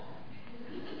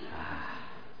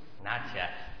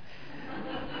yet.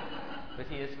 But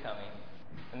he is coming.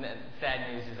 And the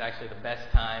sad news is actually the best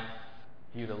time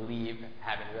for you to leave,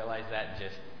 having realized that,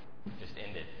 just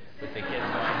ended with the kids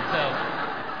going. So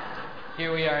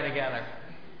here we are together.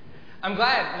 I'm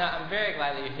very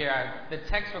glad that you're here. The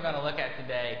text we're going to look at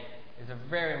today is a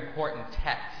very important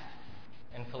text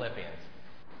in Philippians.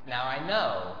 Now, I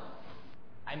know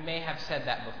I may have said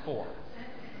that before,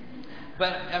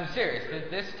 but I'm serious.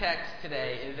 This text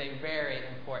today is a very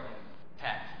important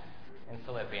text in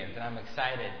Philippians, and I'm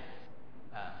excited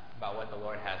about what the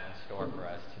Lord has in store for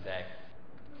us today.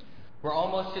 We're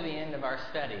almost to the end of our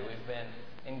study. We've been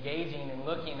engaging and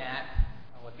looking at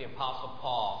what the Apostle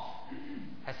Paul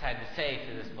has had to say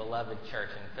to this beloved church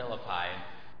in Philippi.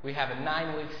 We have a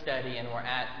 9-week study, and we're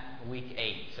at week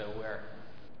 8, so we're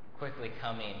quickly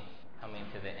coming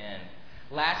to the end.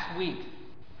 Last week,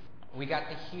 we got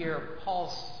to hear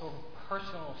Paul's sort of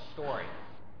personal story,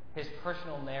 his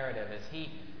personal narrative,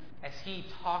 as he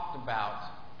talked about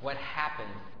what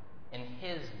happened in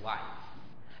his life,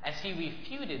 as he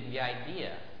refuted the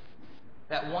idea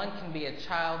that one can be a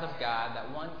child of God,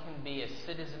 that one can be a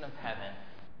citizen of heaven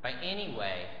by any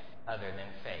way other than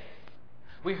faith.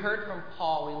 We heard from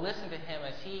Paul, we listened to him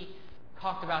as he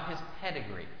talked about his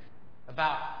pedigree,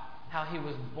 about how he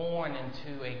was born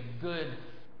into a good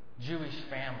Jewish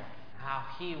family, how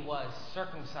he was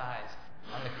circumcised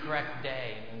on the correct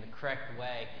day and in the correct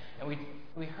way. And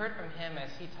we heard from him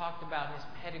as he talked about his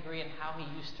pedigree and how he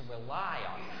used to rely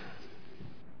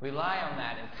on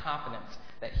that in confidence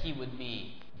that he would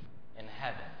be in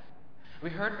heaven. We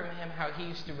heard from him how he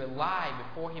used to rely,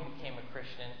 before he became a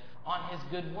Christian, on his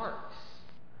good works,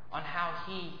 on how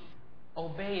he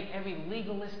obeyed every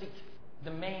legalistic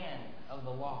demand of the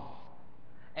law,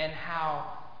 and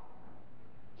how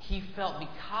he felt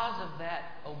because of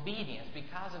that obedience,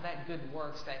 because of that good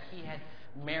works, that he had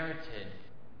merited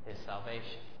his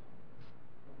salvation.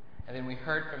 And then we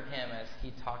heard from him as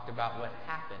he talked about what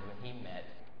happened when he met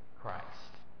Christ,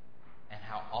 and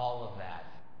how all of that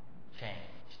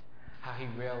changed, how he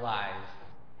realized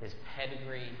his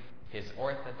pedigree, his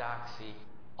orthodoxy,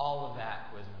 all of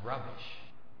that was rubbish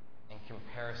in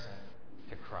comparison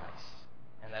to Christ,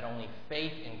 and that only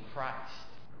faith in Christ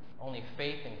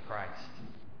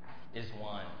is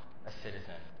one a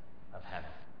citizen of heaven,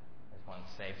 is one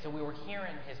saved. So we were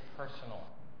hearing his personal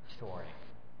story.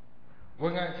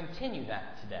 We're going to continue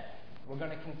that today. We're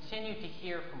going to continue to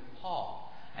hear from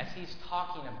Paul as he's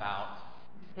talking about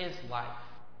his life,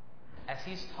 as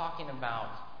he's talking about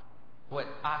what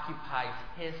occupies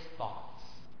his thoughts,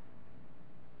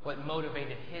 what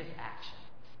motivated his actions,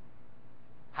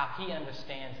 how he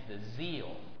understands the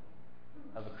zeal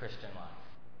of a Christian life.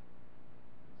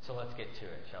 So let's get to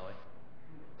it, shall we?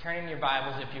 Turn in your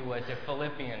Bibles, if you would, to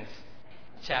Philippians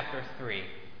chapter 3.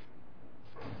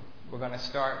 We're going to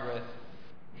start with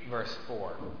verse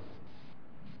 4.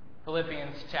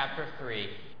 Philippians chapter 3,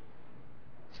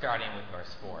 starting with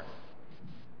verse 4.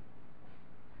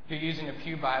 If you're using a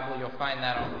Pew Bible, you'll find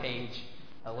that on page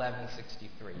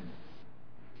 1163.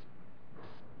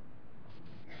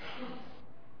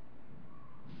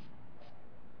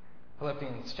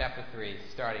 Philippians chapter 3,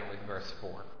 starting with verse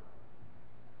 4.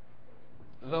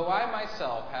 Though I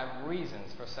myself have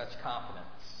reasons for such confidence,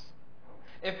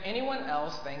 if anyone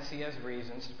else thinks he has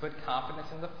reasons to put confidence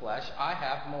in the flesh, I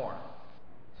have more.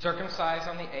 Circumcised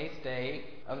on the 8th day,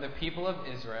 of the people of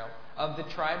Israel, of the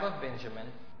tribe of Benjamin,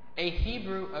 a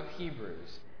Hebrew of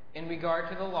Hebrews, in regard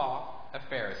to the law, a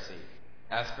Pharisee.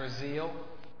 As for zeal,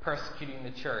 persecuting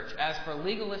the church. As for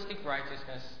legalistic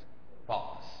righteousness,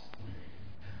 faultless.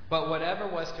 But whatever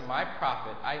was to my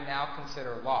profit, I now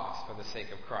consider loss for the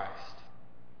sake of Christ.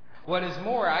 What is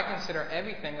more, I consider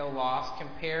everything a loss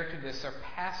compared to the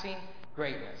surpassing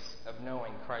greatness of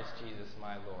knowing Christ Jesus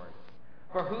my Lord,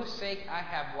 for whose sake I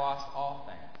have lost all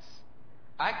things.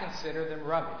 I consider them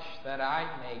rubbish, that I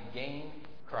may gain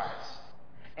Christ,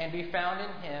 and be found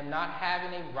in him, not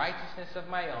having a righteousness of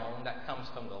my own that comes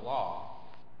from the law,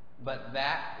 but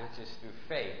that which is through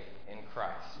faith in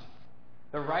Christ,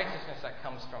 the righteousness that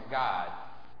comes from God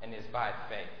and is by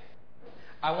faith.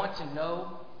 I want to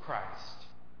know Christ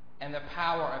and the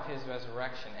power of his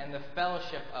resurrection and the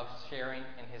fellowship of sharing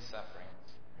in his sufferings,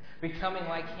 becoming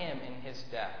like him in his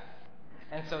death,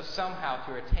 and so somehow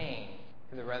to attain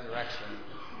to the resurrection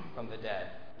from the dead.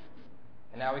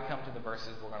 And now we come to the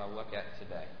verses we're going to look at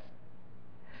today.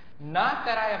 Not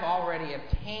that I have already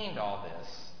obtained all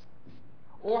this,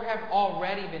 or have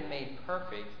already been made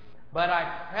perfect, but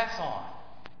I press on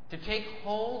to take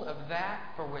hold of that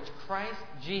for which Christ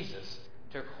Jesus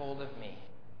took hold of me.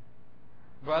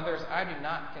 Brothers, I do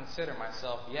not consider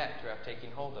myself yet to have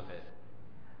taken hold of it.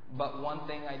 But one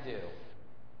thing I do,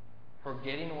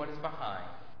 forgetting what is behind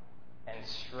and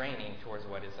straining towards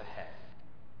what is ahead.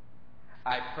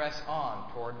 I press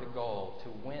on toward the goal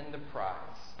to win the prize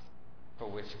for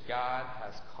which God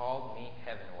has called me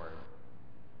heavenward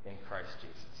in Christ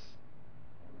Jesus.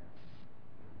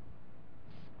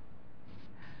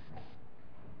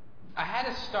 I had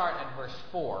to start at verse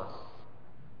 4,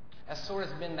 as sort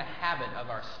of has been the habit of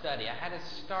our study. I had to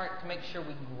start to make sure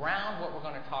we ground what we're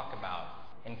going to talk about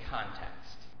in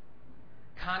context.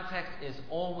 Context is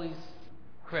always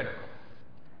critical.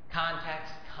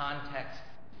 Context, context,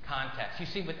 context. You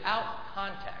see, without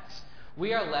context,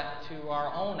 we are left to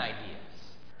our own ideas.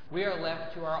 We are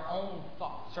left to our own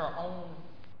thoughts, our own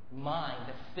mind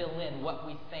to fill in what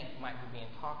we think might be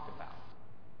being talked about.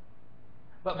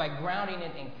 But by grounding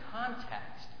it in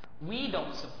context, we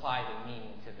don't supply the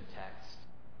meaning to the text.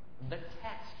 The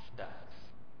text does.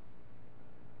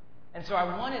 And so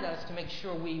I wanted us to make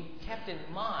sure we kept in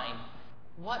mind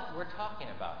what we're talking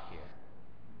about here.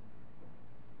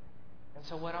 And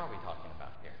so what are we talking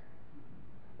about here?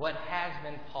 What has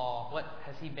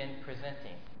he been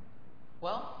presenting?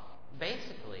 Well,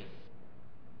 basically,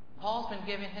 Paul's been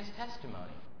giving his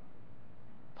testimony.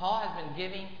 Paul has been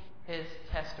giving his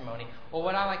testimony, or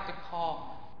what I like to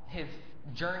call his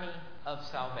journey of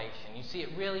salvation. You see, it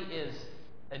really is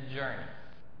a journey.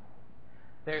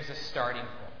 There's a starting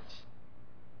point.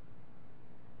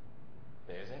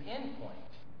 There's an end point.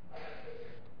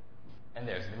 And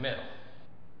there's the middle.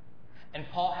 And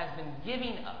Paul has been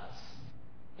giving us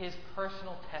his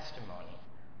personal testimony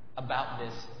about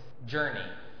this journey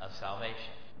of salvation.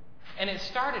 And it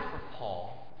started for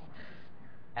Paul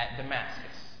at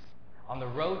Damascus, on the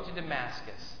road to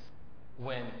Damascus,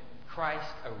 when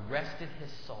Christ arrested his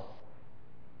soul.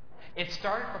 It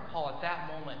started for Paul at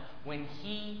that moment when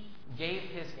he gave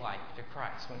his life to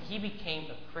Christ, when he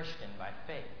became a Christian by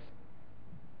faith.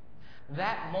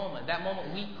 That moment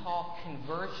we call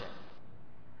conversion,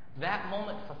 that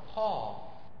moment for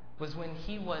Paul was when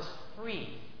he was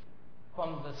free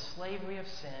from the slavery of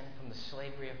sin, from the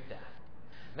slavery of death.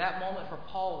 That moment for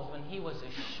Paul was when he was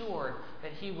assured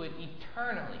that he would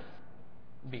eternally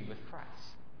be with Christ.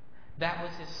 That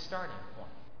was his starting point.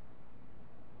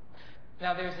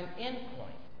 Now there's an end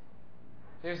point.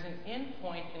 There's an end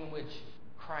point in which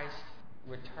Christ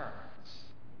returns.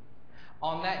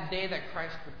 On that day that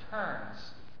Christ returns,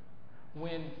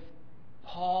 when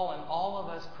Paul and all of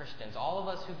us Christians, all of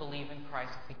us who believe in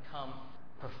Christ, become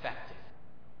perfected,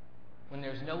 when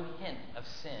there's no hint of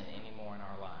sin anymore in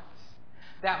our lives.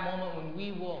 That moment when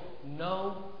we will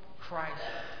know Christ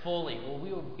fully, when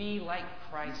we will be like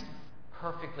Christ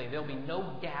perfectly. There'll be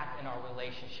no gap in our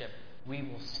relationship. We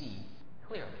will see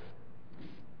clearly.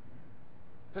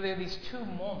 But there are these two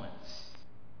moments,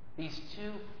 these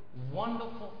two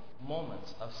wonderful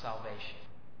moments of salvation.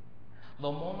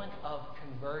 The moment of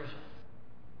conversion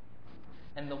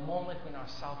and the moment when our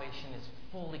salvation is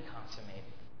fully consummated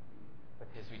with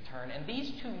his return. And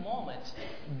these two moments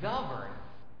govern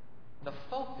the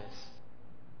focus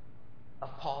of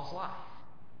Paul's life,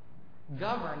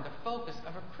 govern the focus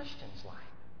of a Christian's life,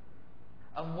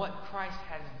 of what Christ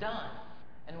has done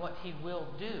and what he will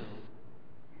do,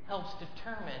 helps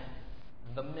determine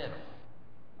the middle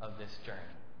of this journey.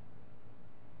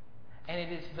 And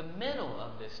it is the middle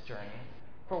of this journey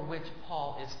for which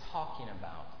Paul is talking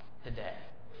about today.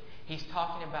 He's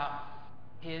talking about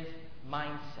his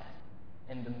mindset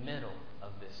in the middle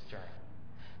of this journey.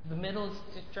 The middle of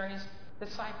this journey is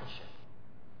discipleship,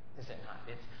 is it not?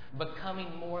 It's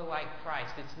becoming more like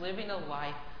Christ. It's living a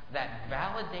life that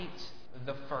validates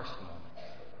the first moment,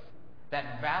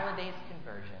 that validates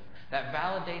conversion, that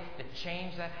validates the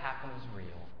change that happened was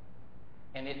real,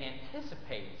 and it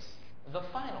anticipates the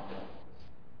final moment,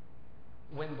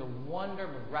 when the wonder,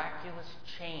 miraculous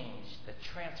change, the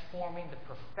transforming,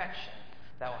 the perfection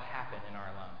that will happen in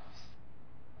our lives.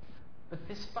 But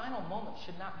this final moment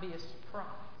should not be a surprise.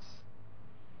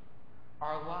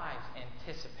 Our lives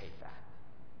anticipate that.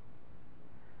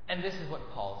 And this is what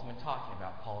Paul's been talking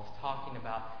about. Paul is talking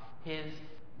about his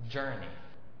journey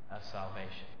of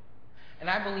salvation. And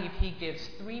I believe he gives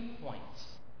 3 points.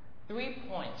 3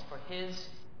 points for his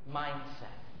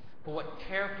mindset, for what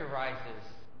characterizes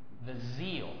the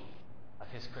zeal of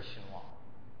his Christian walk.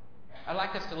 I'd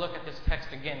like us to look at this text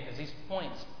again because these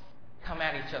points come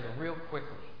at each other real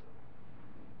quickly.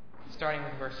 Starting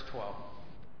with verse 12.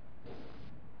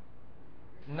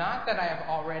 Not that I have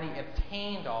already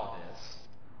obtained all this,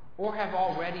 or have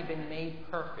already been made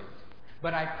perfect,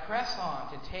 but I press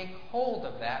on to take hold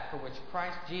of that for which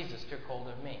Christ Jesus took hold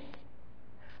of me.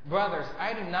 Brothers,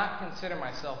 I do not consider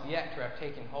myself yet to have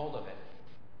taken hold of it.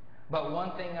 But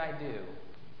one thing I do,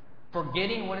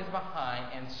 Forgetting what is behind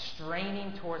and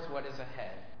straining towards what is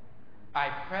ahead, I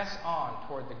press on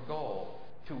toward the goal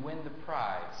to win the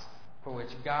prize for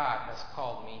which God has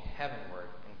called me heavenward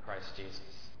in Christ Jesus.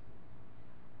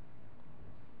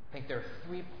 I think there are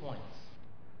 3 points,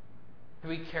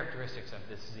 3 characteristics of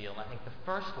this zeal. And I think the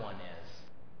first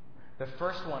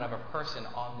one of a person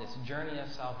on this journey of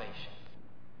salvation.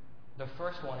 The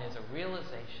first one is a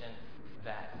realization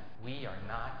that we are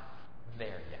not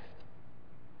there yet.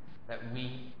 That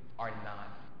we are not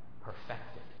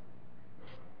perfected.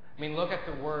 I mean, look at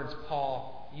the words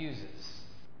Paul uses.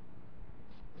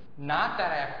 Not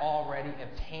that I have already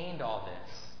obtained all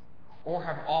this, or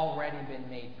have already been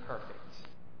made perfect.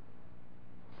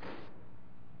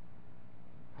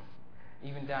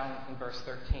 Even down in verse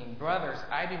 13, brothers,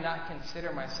 I do not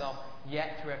consider myself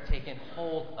yet to have taken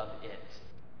hold of it.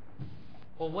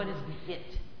 Well, what is the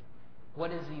it?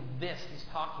 What is the this he's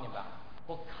talking about?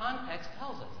 Well, context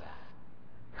tells us that.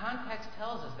 Context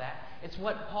tells us that. It's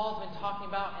what Paul's been talking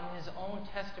about in his own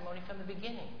testimony from the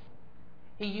beginning.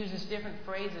 He uses different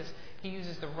phrases. He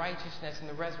uses the righteousness and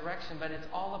the resurrection, but it's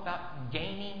all about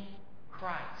gaining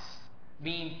Christ,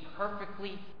 being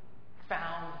perfectly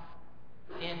found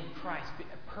in Christ,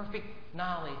 perfect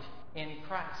knowledge in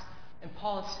Christ. And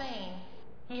Paul is saying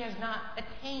he has not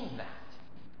attained that.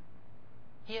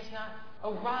 He has not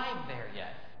arrived there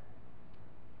yet.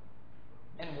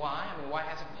 And why? I mean, why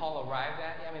hasn't Paul arrived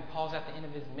at it? I mean, Paul's at the end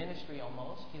of his ministry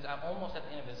almost. He's almost at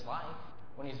the end of his life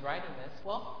when he's writing this.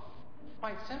 Well,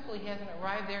 quite simply, he hasn't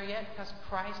arrived there yet because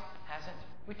Christ hasn't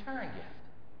returned yet.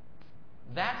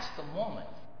 That's the moment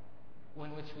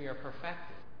in which we are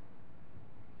perfected.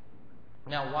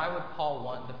 Now, why would Paul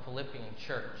want the Philippian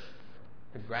church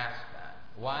to grasp that?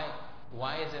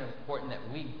 Why is it important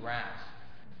that we grasp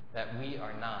that we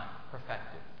are not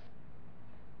perfected?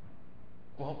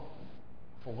 Well,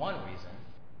 for one reason,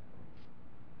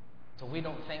 so we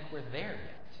don't think we're there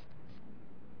yet.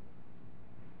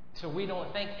 So we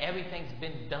don't think everything's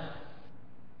been done.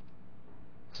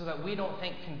 So that we don't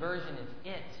think conversion is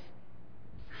it.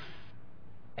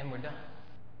 And we're done.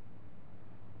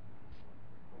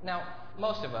 Now,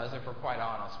 most of us, if we're quite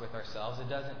honest with ourselves, it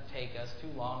doesn't take us too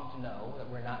long to know that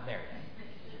we're not there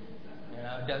yet. You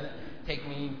know, it doesn't take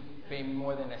me maybe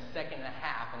more than a second and a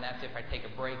half, and that's if I take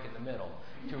a break in the middle,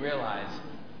 to realize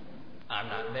I'm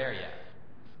not there yet.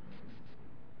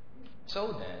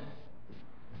 So then,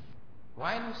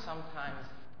 why do sometimes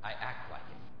I act like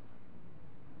it?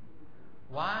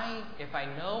 Why, if I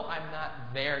know I'm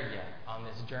not there yet on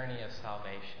this journey of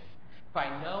salvation, if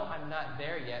I know I'm not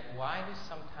there yet, why do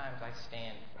sometimes I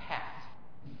stand pat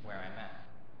where I'm at?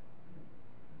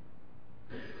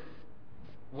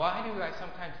 Why do I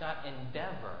sometimes not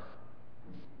endeavor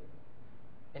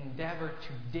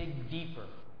to dig deeper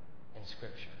in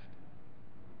Scripture?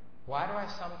 Why do I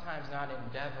sometimes not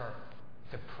endeavor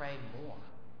to pray more?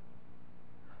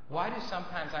 Why do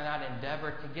sometimes I not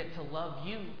endeavor to get to love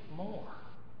you more?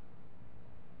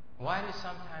 Why do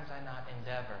sometimes I not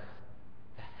endeavor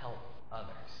to help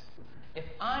others? If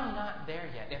I'm not there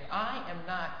yet, if I am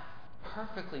not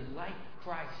perfectly like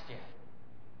Christ yet,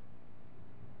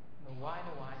 then why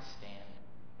do I stand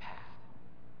pat?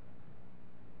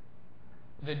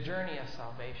 The journey of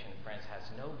salvation, friends, has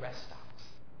no rest stops.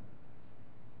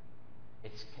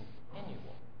 It's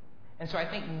continual. And so I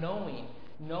think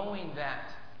knowing that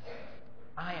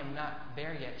I am not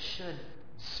there yet should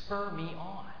spur me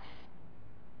on,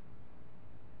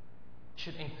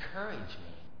 should encourage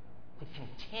me to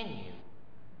continue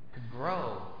to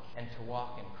grow and to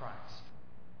walk in Christ.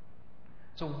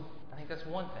 So I think that's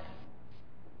one thing.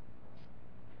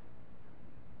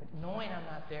 But knowing I'm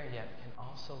not there yet can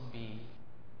also be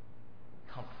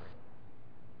comfort.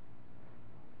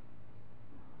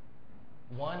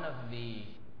 One of the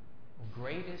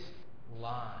greatest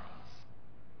lies,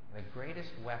 the greatest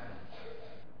weapon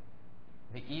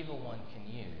the evil one can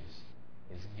use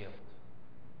is guilt.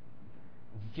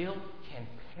 Guilt can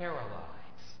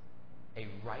paralyze a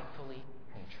rightfully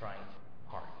contrite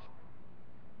heart.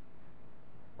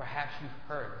 Perhaps you've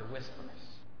heard the whispers.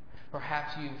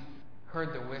 Perhaps you've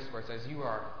heard the whispers as you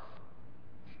are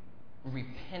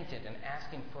repentant and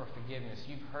asking for forgiveness.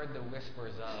 You've heard the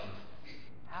whispers of,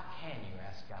 how can you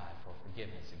ask God for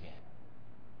forgiveness again?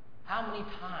 How many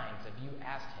times have you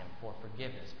asked Him for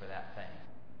forgiveness for that thing?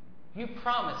 You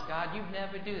promised God you'd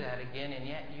never do that again, and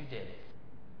yet you did it.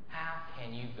 How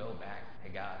can you go back to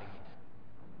God again?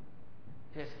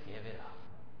 Just give it up.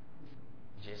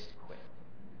 Just quit.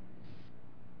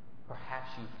 Perhaps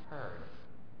you've heard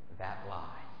that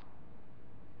lie.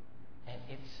 And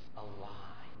it's a lie.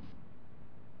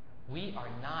 We are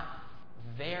not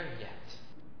there yet.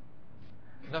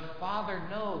 The Father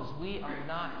knows we are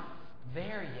not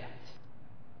there yet,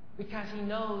 because He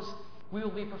knows we will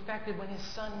be perfected when His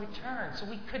Son returns. So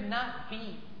we could not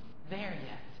be there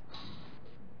yet.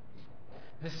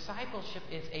 Discipleship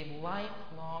is a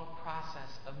lifelong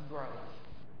process of growth.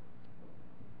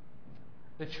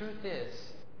 The truth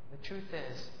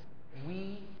is,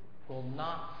 we will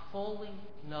not fully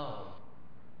know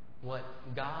what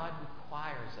God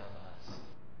requires of us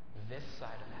this side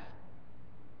of heaven.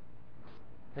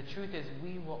 The truth is,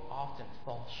 we will often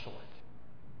fall short.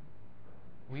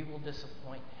 We will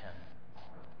disappoint Him.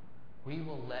 We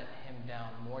will let Him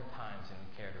down more times than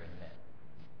we care to admit.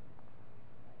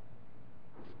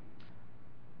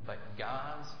 But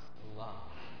God's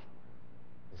love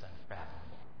is unfathomable.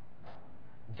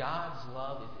 God's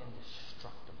love is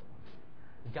indestructible.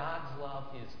 God's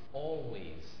love is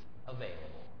always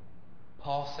available.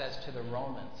 Paul says to the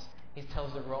Romans, he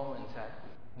tells the Romans that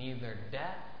neither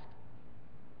death,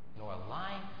 nor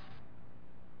life,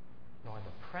 nor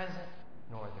the present,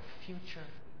 nor the future,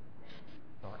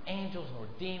 nor angels, nor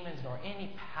demons, nor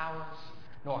any powers,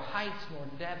 nor heights, nor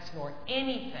depths, nor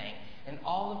anything in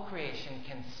all of creation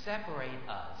can separate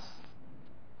us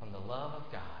from the love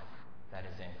of God that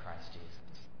is in Christ Jesus.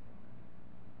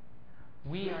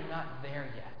 We are not there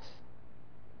yet.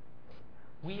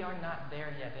 We are not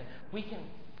there yet. And we can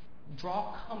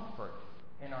draw comfort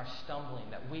in our stumbling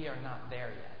that we are not there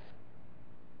yet.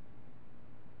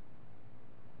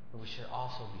 But we should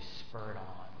also be spurred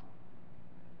on.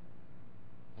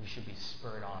 We should be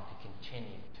spurred on to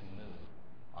continue to move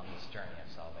on this journey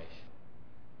of salvation.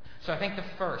 So I think the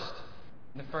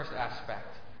first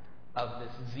aspect of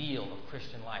this zeal of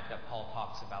Christian life that Paul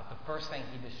talks about, the first thing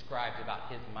he describes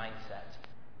about his mindset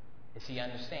is he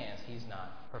understands he's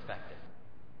not perfected.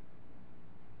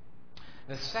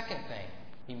 The second thing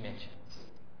he mentions,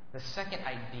 the second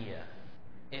idea,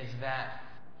 is that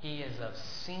he is of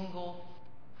single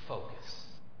focus.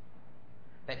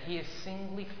 That he is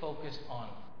singly focused on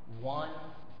one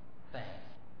thing.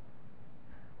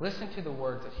 Listen to the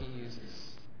words that he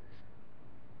uses.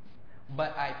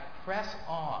 But I press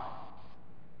on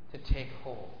to take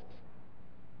hold.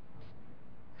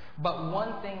 But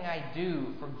one thing I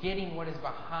do, forgetting what is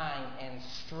behind and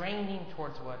straining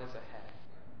towards what is ahead.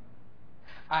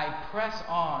 I press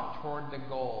on toward the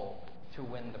goal to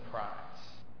win the prize.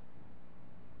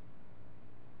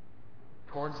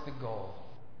 Towards the goal.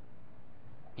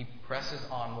 He presses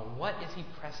on. Well, what is he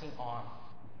pressing on?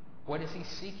 What is he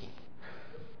seeking?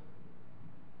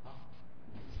 Well,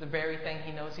 it's the very thing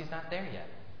he knows he's not there yet.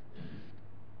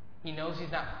 He knows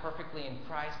he's not perfectly in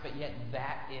Christ, but yet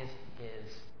that is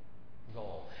his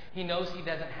goal. He knows he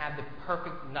doesn't have the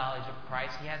perfect knowledge of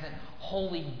Christ. He hasn't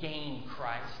wholly gained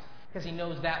Christ, because he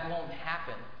knows that won't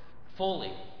happen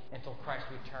fully until Christ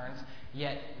returns.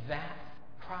 Yet that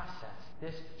process,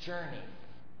 this journey,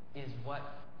 is what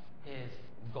his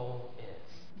goal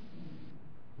is.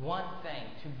 One thing,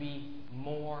 to be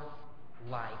more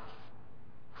like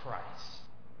Christ.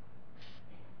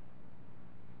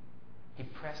 He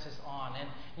presses on.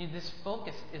 And this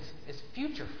focus is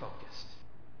future focused.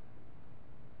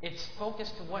 It's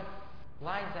focused to what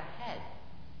lies ahead.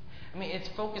 I mean, it's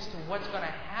focused to what's going to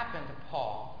happen to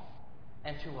Paul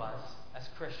and to us as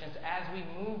Christians as we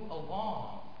move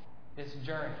along this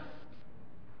journey,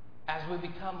 as we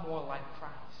become more like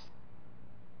Christ.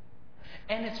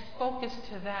 And it's focused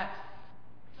to that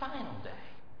final day.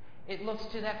 It looks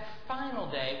to that final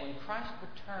day when Christ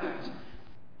returns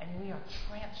and we are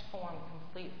transformed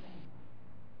completely.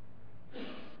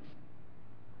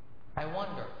 I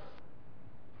wonder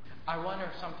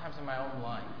sometimes in my own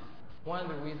life, one of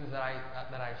the reasons that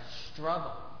I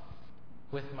struggle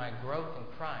with my growth in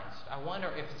Christ, I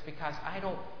wonder if it's because I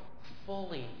don't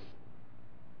fully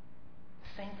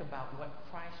think about what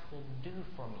Christ will do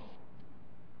for me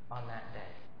on that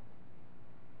day.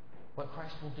 What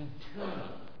Christ will do to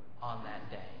me on that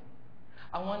day.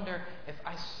 I wonder if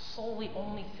I solely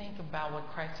only think about what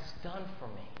Christ has done for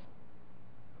me,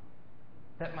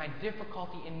 that my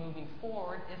difficulty in moving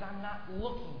forward is I'm not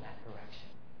looking that direction.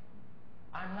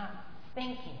 I'm not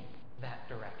thinking that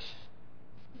direction.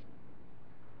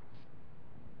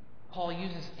 Paul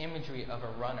uses imagery of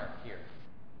a runner here,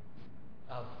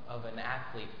 of an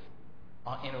athlete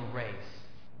in a race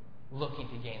looking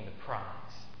to gain the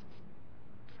prize.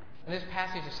 And this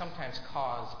passage has sometimes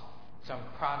caused some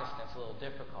Protestants a little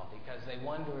difficulty because they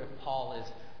wonder if Paul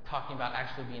is talking about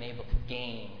actually being able to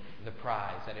gain the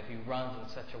prize, that if he runs in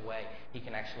such a way, he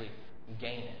can actually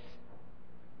gain it.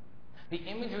 The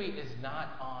imagery is not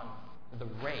on the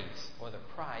race or the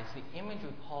prize. The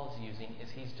imagery Paul is using is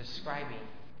he's describing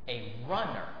a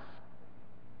runner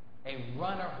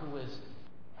who is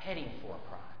heading for a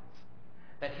prize.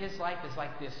 That his life is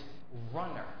like this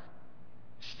runner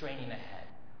straining ahead.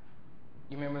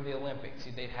 You remember the Olympics?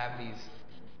 They'd have these,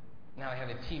 now they have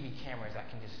the TV cameras that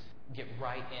can just get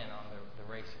right in on the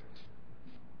racers.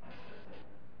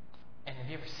 And have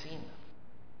you ever seen them?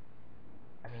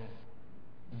 I mean,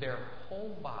 their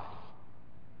whole body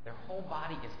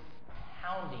is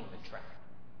pounding the track.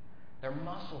 Their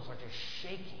muscles are just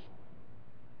shaking.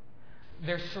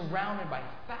 They're surrounded by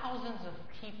thousands of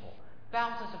people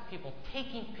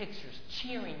taking pictures,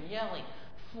 cheering, yelling,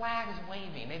 flags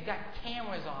waving. They've got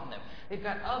cameras on them. They've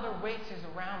got other racers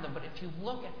around them. But if you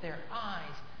look at their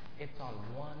eyes, it's on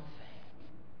one thing.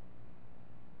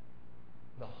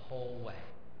 The whole way.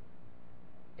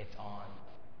 It's on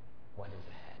what is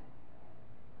ahead.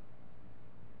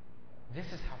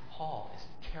 This is how Paul is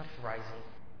characterizing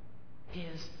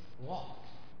his walk.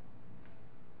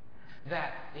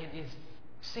 That it is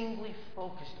singly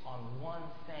focused on one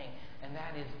thing, and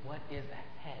that is what is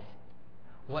ahead.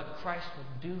 What Christ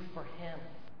will do for him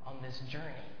on this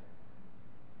journey.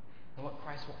 And what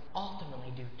Christ will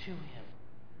ultimately do to him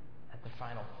at the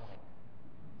final point.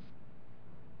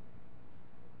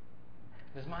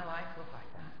 Does my life look like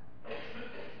that?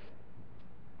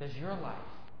 Does your life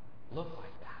look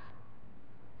like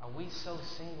that? Are we so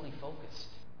singly focused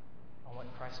on what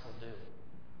Christ will do?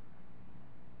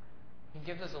 He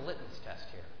gives us a litmus test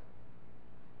here.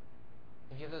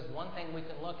 He gives us one thing we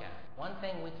can look at, one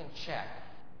thing we can check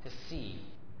to see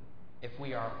if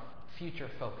we are future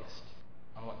focused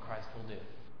on what Christ will do.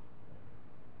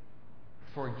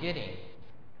 Forgetting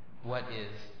what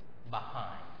is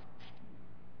behind.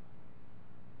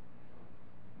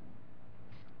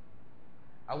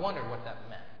 I wondered what that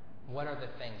meant. What are the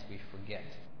things we forget?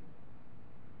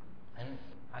 And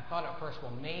I thought at first,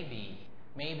 well, maybe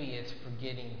it's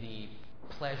forgetting the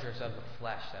pleasures of the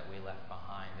flesh that we left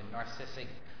behind, the narcissistic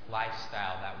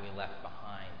lifestyle that we left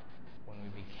behind when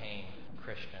we became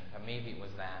Christians. Or maybe it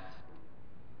was that.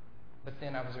 But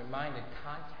then I was reminded,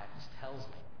 context tells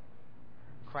me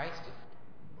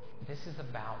this is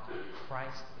about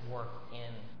Christ's work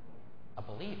in a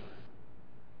believer.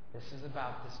 This is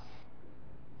about this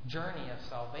journey of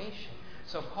salvation.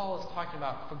 So Paul is talking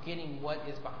about forgetting what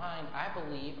is behind, I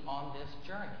believe, on this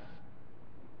journey.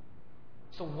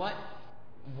 So what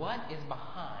is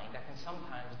behind that can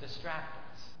sometimes distract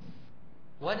us?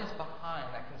 What is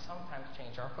behind that can sometimes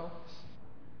change our focus?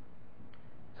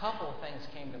 A couple of things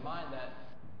came to mind that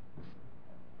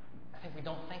I think we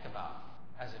don't think about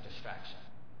as a distraction.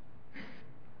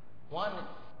 One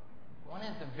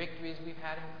is the victories we've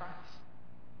had in Christ.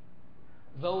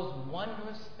 Those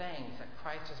wondrous things that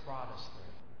Christ has brought us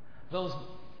through. Those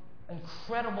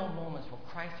incredible moments where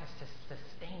Christ has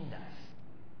sustained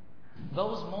us.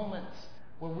 Those moments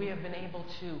where we have been able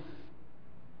to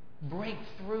break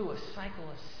through a cycle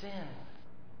of sin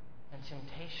and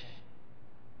temptation.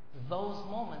 Those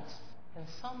moments can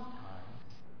sometimes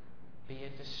be a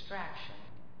distraction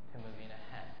to moving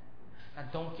ahead. Now,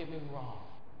 don't get me wrong.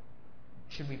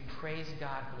 Should we praise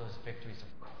God for those victories?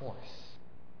 Of course.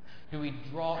 Do we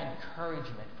draw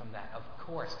encouragement from that? Of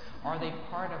course. Are they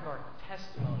part of our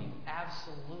testimony?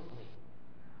 Absolutely.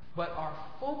 But our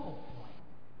focal point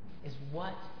is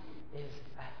what is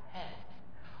ahead.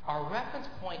 Our reference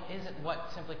point isn't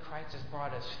what simply Christ has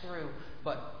brought us through,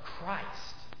 but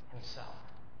Christ himself.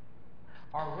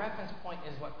 Our reference point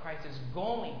is what Christ is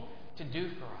going to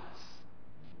do for us.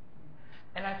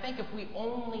 And I think if we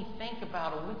only think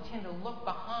about it, we tend to look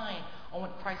behind on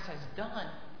what Christ has done,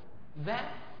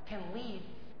 that can lead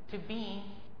to being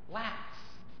lax.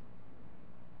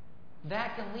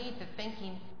 That can lead to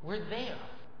thinking we're there.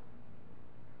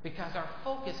 Because our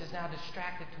focus is now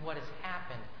distracted to what has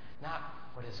happened, not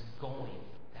what is going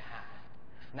to happen.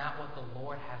 Not what the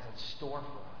Lord has in store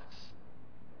for us.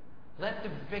 Let the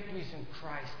victories in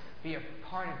Christ be a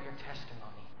part of your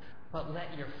testimony. But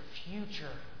let your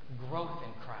future growth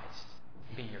in Christ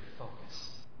be your focus.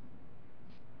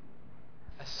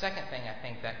 A second thing I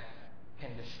think that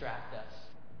can distract us.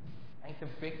 I think the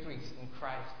victories in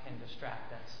Christ can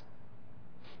distract us.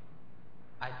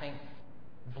 I think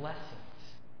blessings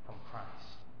from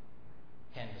Christ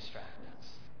can distract us.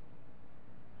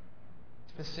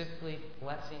 Specifically,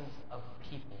 blessings of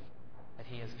people that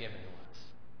He has given to us.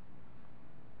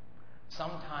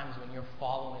 Sometimes when you're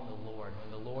following the Lord,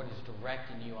 when the Lord is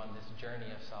directing you on this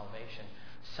journey of salvation,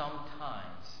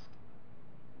 sometimes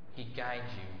He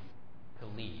guides you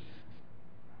to leave.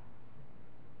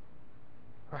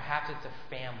 Perhaps it's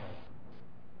a family.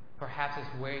 Perhaps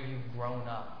it's where you've grown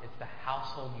up. It's the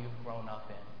household you've grown up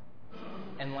in.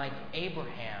 And like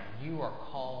Abraham, you are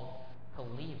called to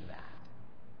leave that.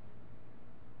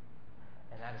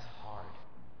 And that is hard.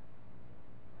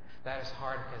 That is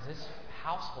hard because this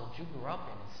household you grew up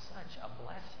in is such a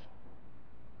blessing.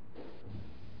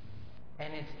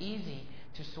 And it's easy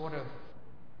to sort of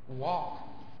walk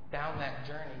down that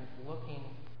journey looking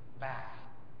back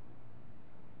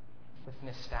with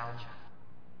nostalgia.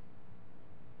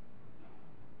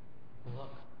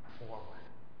 Look forward.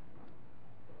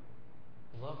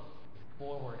 Look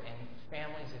forward. And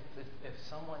families, if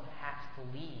someone has to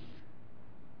leave,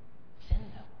 send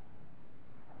them.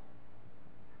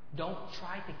 Don't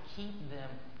try to keep them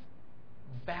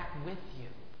back with you.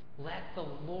 Let the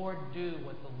Lord do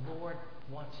what the Lord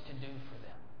wants to do for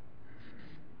them.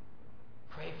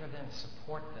 Pray for them,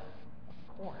 support them, of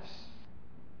course.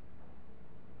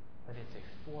 But it's a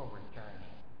forward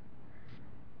journey.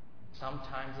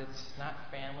 Sometimes it's not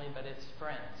family, but it's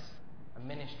friends, a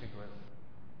ministry group.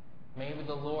 Maybe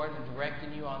the Lord, in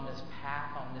directing you on this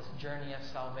path, on this journey of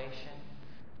salvation,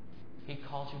 He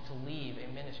calls you to leave a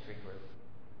ministry group.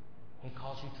 He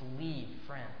calls you to leave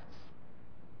friends.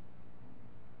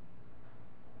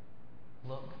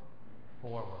 Look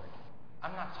forward.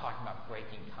 I'm not talking about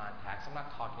breaking contacts. I'm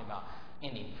not talking about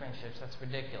ending friendships. That's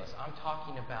ridiculous. I'm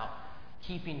talking about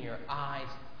keeping your eyes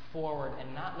forward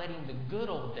and not letting the good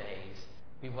old days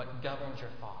be what governs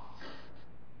your thoughts.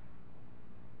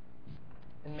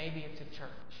 And maybe it's a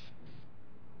church.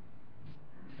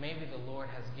 Maybe the Lord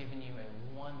has given you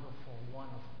a wonderful,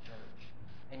 wonderful church,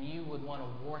 and you would want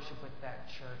to worship with that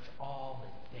church all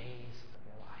the days of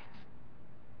your life.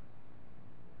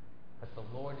 But the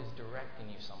Lord is directing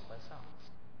you someplace else.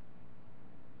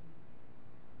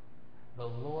 The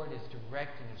Lord is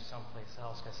directing you someplace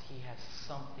else because He has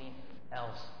something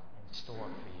else in store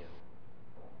for you.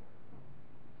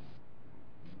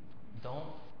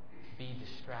 Don't be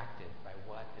distracted by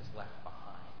what is left behind.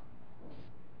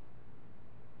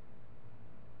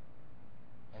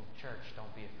 And church,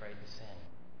 don't be afraid to sin.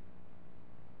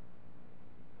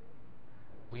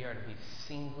 We are to be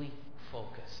singly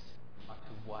focused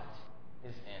onto what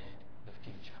is in the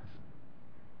future.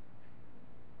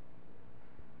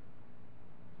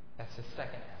 That's the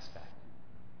second aspect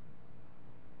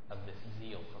of this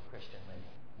zeal for Christian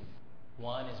living.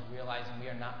 One is realizing we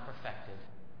are not perfected,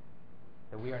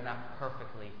 that we are not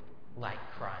perfectly like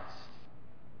Christ.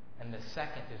 And the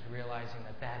second is realizing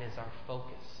that that is our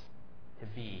focus, to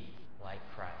be like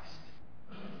Christ.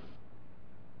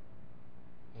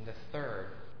 And the third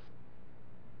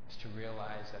is to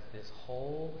realize that this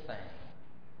whole thing,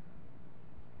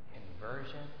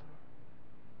 conversion,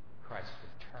 Christ's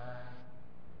return,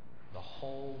 the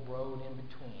whole road in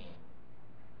between,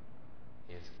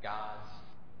 is God's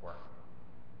work.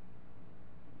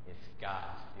 It's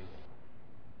God's doing.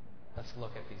 Let's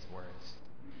look at these words.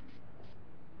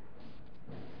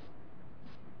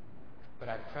 But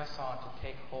I press on to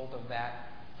take hold of that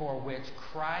for which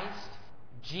Christ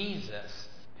Jesus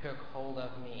took hold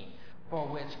of me. For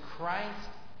which Christ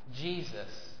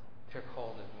Jesus took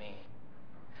hold of me.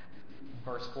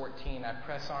 Verse 14, I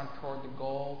press on toward the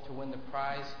goal to win the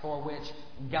prize for which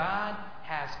God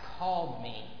has called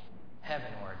me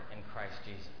heavenward in Christ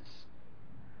Jesus.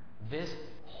 This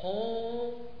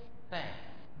whole thing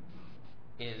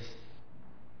is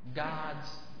God's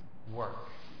work.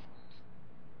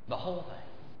 The whole thing.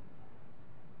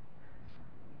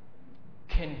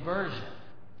 Conversion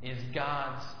is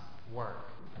God's work.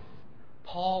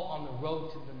 Paul on the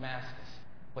road to Damascus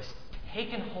was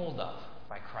taken hold of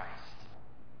by Christ.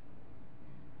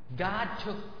 God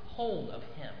took hold of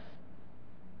him.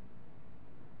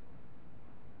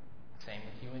 Same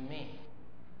with you and me.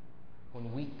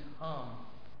 When we come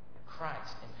to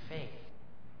Christ in faith,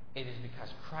 it is because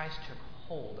Christ took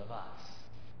hold of us.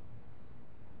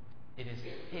 It is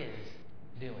His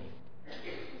doing.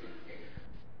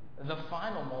 The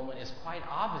final moment is quite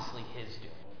obviously His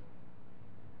doing.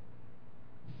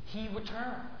 He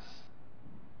returns.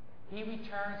 He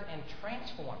returns and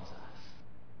transforms us.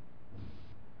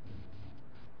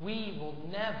 We will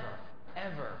never,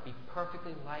 ever be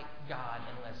perfectly like God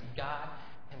unless God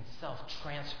Himself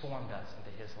transformed us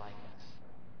into His likeness.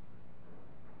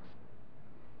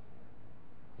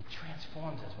 He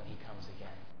transforms us when He comes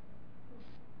again.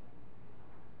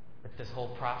 But this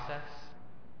whole process,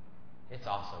 it's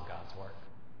also God's work.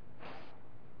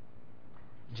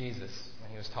 Jesus, when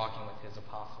He was talking with His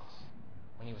apostles,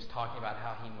 when He was talking about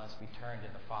how He must return to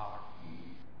the Father,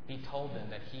 He told them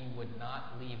that He would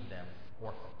not leave them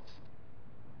orphans,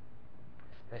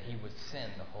 that He would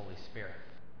send the Holy Spirit.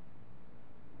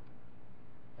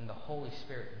 And the Holy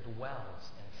Spirit dwells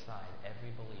inside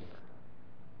every believer.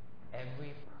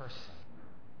 Every person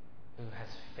who has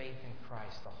faith in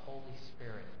Christ, the Holy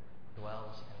Spirit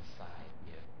dwells inside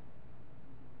you.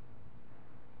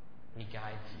 He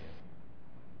guides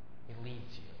you. He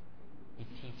leads you. He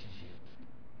teaches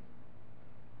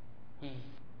you. He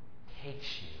takes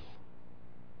you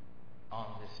on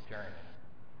this journey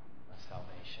of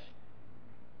salvation.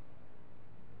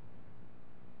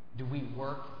 Do we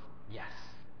work? Yes.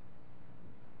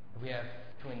 Do we have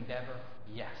to endeavor?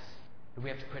 Yes. Do we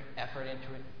have to put effort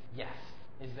into it? Yes.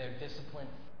 Is there discipline?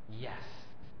 Yes.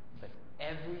 But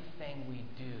everything we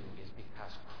do is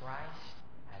because Christ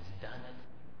has done it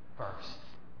first.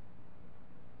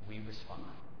 We respond.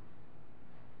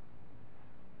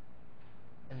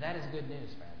 And that is good news,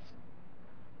 friends.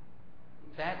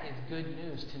 That is good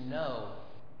news to know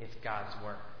it's God's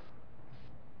work.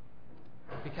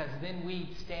 Because then we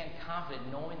stand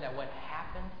confident knowing that what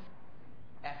happened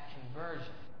at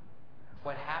conversion,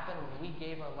 what happened when we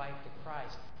gave our life to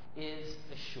Christ, is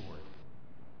assured.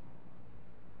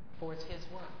 For it's His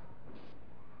work.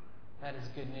 That is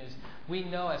good news. We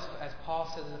know, as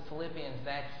Paul says in the Philippians,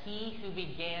 that He who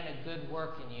began a good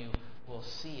work in you will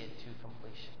see it to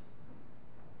completion.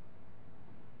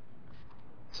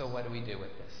 So what do we do with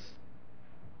this?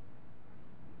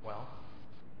 Well,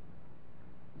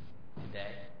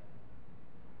 today,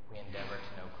 we endeavor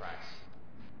to know Christ.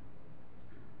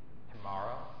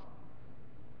 Tomorrow,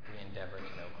 we endeavor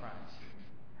to know Christ.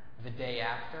 The day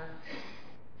after,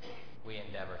 we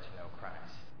endeavor to know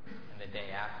Christ. And the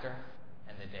day after,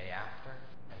 and the day after,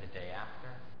 and the day after.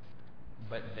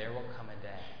 But there will come a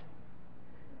day.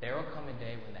 There will come a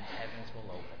day when the heavens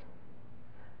will open.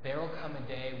 There will come a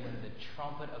day when the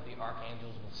trumpet of the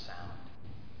archangels will sound.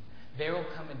 There will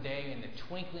come a day in the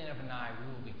twinkling of an eye we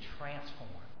will be transformed.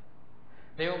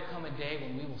 There will come a day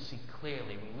when we will see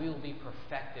clearly, when we will be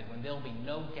perfected, when there will be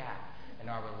no gap in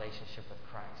our relationship with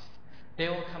Christ.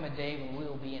 There will come a day when we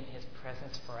will be in His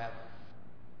presence forever.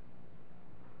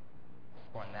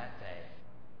 For on that day,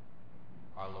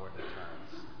 our Lord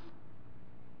returns.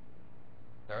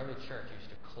 The early church used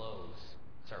to close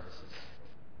services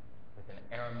with an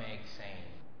Aramaic saying,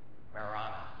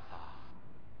 Maranatha,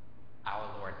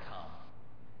 our Lord come.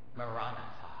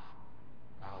 Maranatha,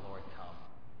 our Lord come.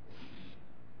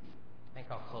 I think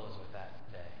I'll close with that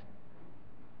today.